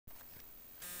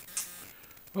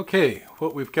Okay,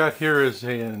 what we've got here is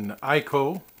an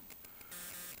Eico.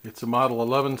 It's a model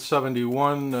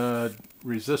 1171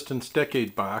 resistance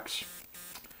decade box.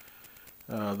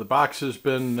 The box has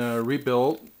been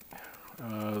rebuilt.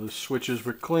 The switches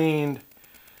were cleaned,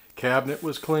 cabinet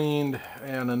was cleaned,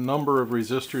 and a number of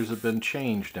resistors have been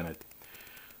changed in it.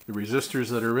 The resistors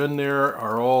that are in there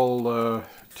are all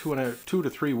 2 to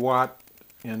 3 watt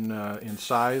in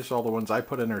size. All the ones I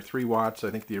put in are 3 watts.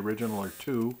 I think the original are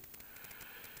 2.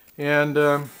 And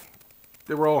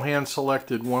they were all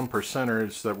hand-selected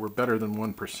 1%ers that were better than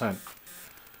 1%.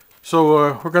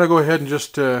 So we're going to go ahead and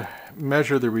just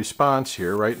measure the response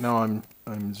here. Right now I'm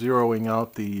zeroing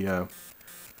out the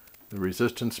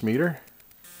resistance meter,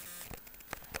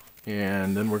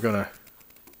 and then we're going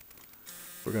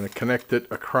to connect it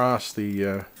across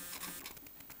the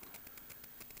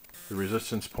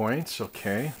resistance points.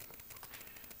 Okay.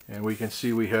 And we can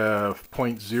see we have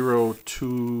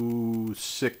 0.026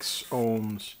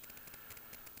 ohms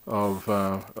of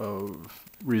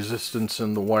resistance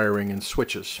in the wiring and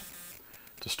switches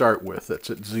to start with. That's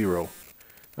at 0.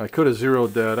 I could have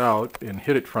zeroed that out and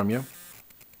hid it from you.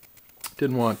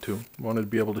 Didn't want to. Wanted to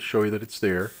be able to show you that it's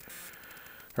there.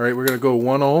 Alright, we're going to go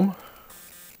 1 ohm.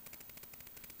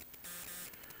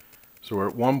 So we're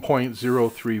at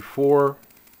 1.034.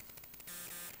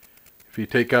 If you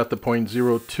take out the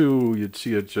 0.02, you'd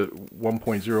see it's at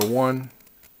 1.01,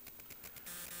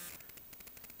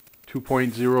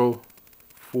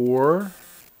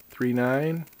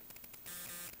 2.0439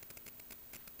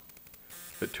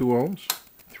 at 2 ohms,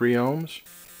 3 ohms,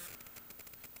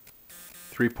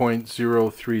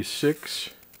 3.036,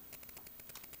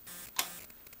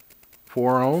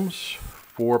 4 ohms,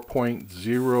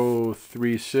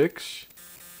 4.036,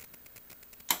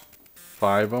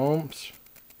 5 ohms,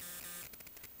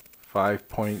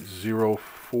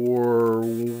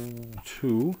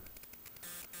 5.042,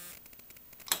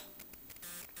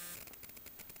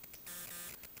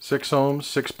 6 ohms,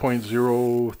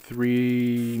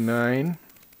 6.039,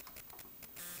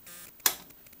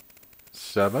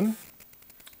 7,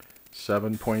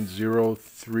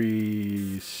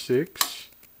 7.036,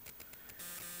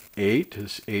 8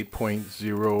 is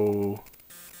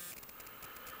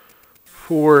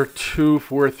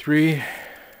 8.04243,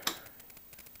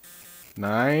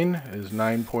 9 is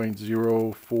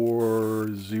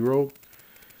 9.040.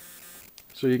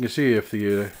 So you can see if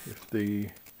the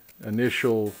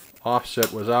initial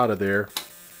offset was out of there,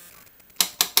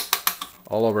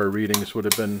 all of our readings would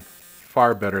have been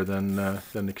far better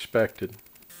than expected.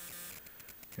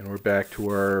 And we're back to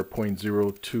our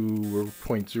 0.02 or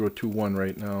 0.021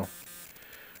 right now.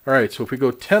 All right, so if we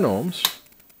go 10 ohms,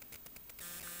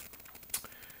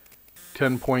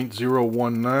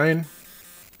 10.019.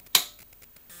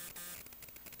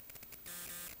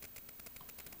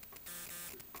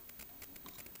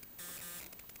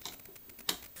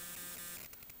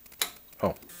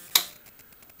 Oh,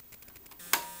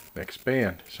 next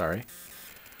band, sorry.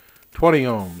 20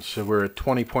 ohms, so we're at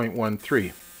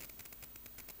 20.13.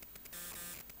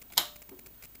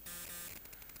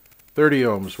 30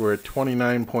 ohms, we're at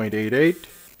 29.88.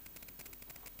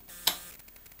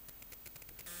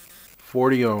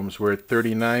 40 ohms, we're at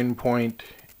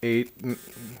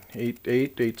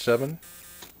 39.87.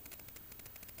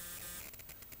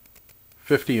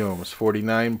 50 ohms,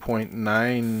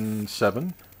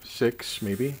 49.976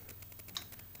 maybe.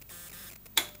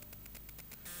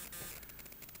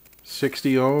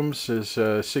 60 ohms is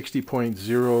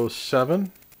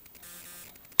 60.07.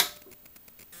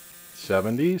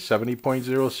 70,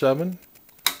 70.07.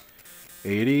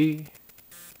 80,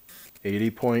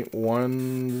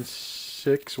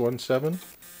 80.1617.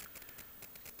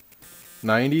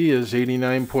 90 is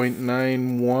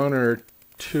 89.91 or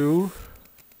 2.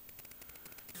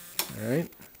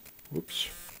 Alright, whoops,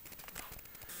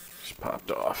 just popped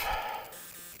off.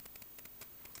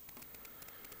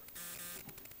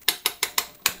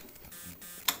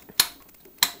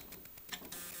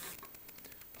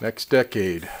 Next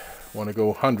decade, want to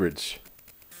go hundreds.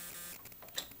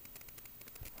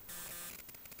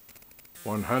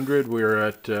 100, we're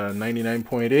at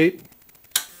 99.8.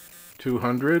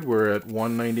 200, we're at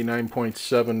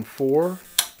 199.74.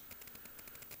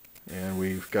 And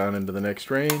we've gone into the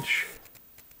next range.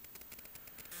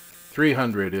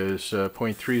 300 is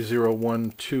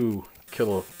 0.3012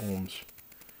 kilo ohms.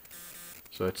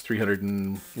 So that's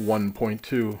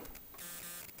 301.2.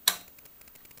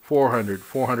 400,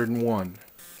 401.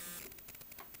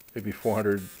 Maybe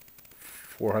 400,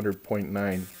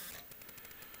 400.9.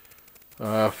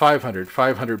 500,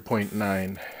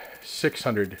 500.9.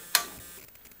 600.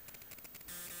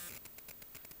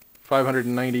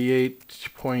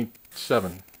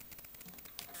 598.7,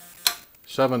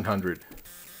 700,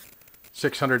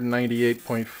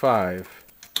 698.5,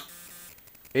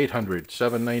 800,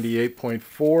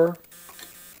 798.4,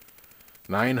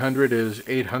 900 is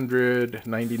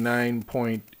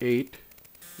 899.8,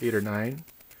 8 or 9.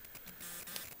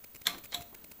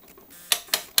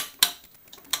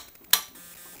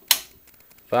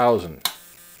 1,000.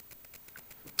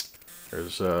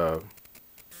 There's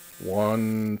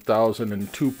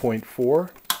 1,002.4.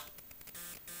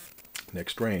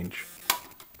 Next range.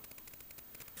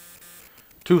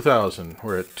 2,000.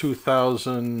 We're at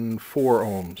 2,004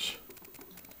 ohms.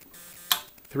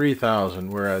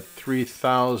 3,000. We're at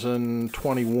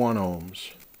 3,021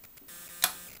 ohms.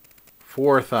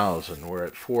 4,000. We're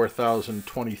at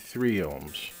 4,023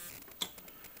 ohms.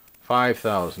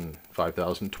 5,000.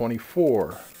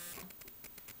 5,024.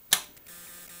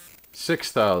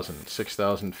 6,000.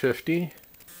 6,050.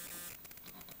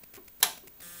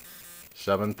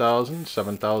 7,000.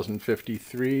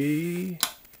 7,053.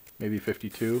 Maybe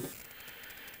 52.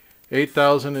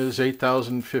 8,000 is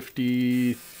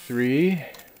 8,053.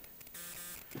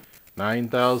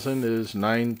 9,000 is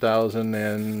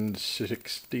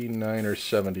 9,069 or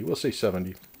 70. We'll say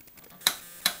 70.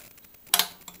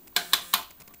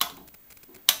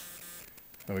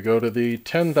 And we go to the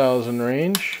 10,000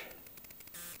 range.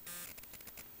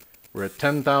 We're at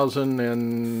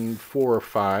 10,004 or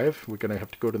 5. We're going to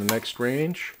have to go to the next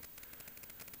range.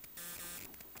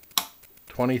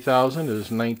 20,000 is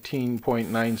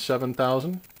 19.97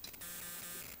 thousand.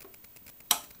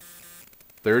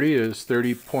 30 is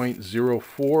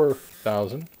 30.04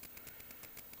 thousand.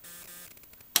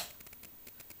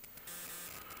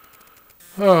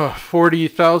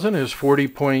 40,000 is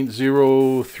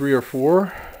 40.03 or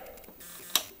 4.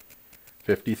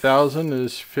 50,000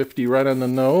 is 50 right on the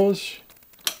nose.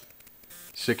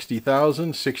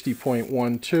 60,000,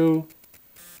 60.12.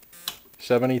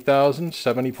 70,000,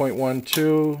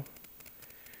 70.12.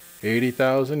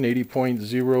 80,000,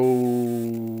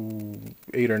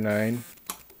 80.08 or 9.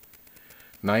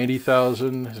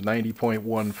 90,000 is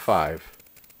 90.15.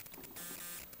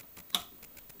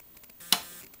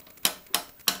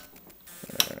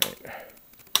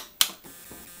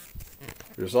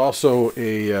 There's also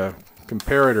a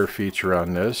comparator feature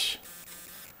on this.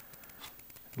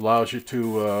 It allows you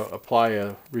to apply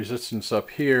a resistance up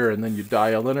here, and then you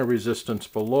dial in a resistance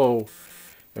below,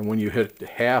 and when you hit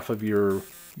half of your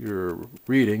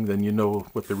reading, then you know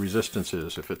what the resistance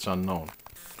is if it's unknown.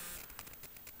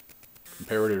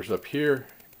 Comparator's up here,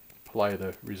 apply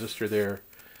the resistor there,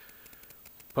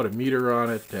 put a meter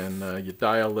on it, and you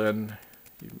dial in,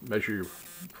 you measure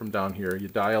from down here, you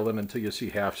dial in until you see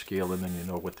half scale, and then you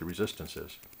know what the resistance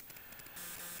is.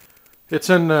 It's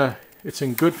in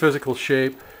good physical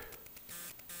shape.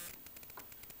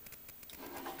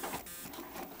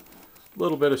 A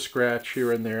little bit of scratch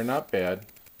here and there, not bad.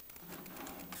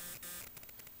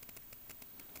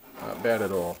 Not bad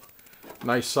at all.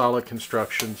 Nice solid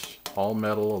constructions, all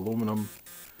metal, aluminum,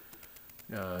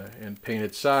 and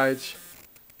painted sides.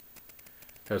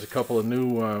 Has a couple of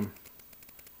new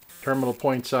terminal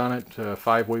points on it,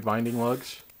 5-way binding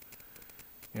lugs.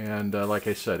 And like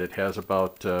I said, it has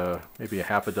about maybe a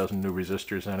half a dozen new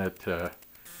resistors in it,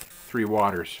 3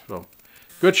 waters. So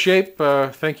good shape.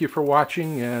 Thank you for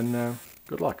watching, and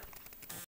good luck.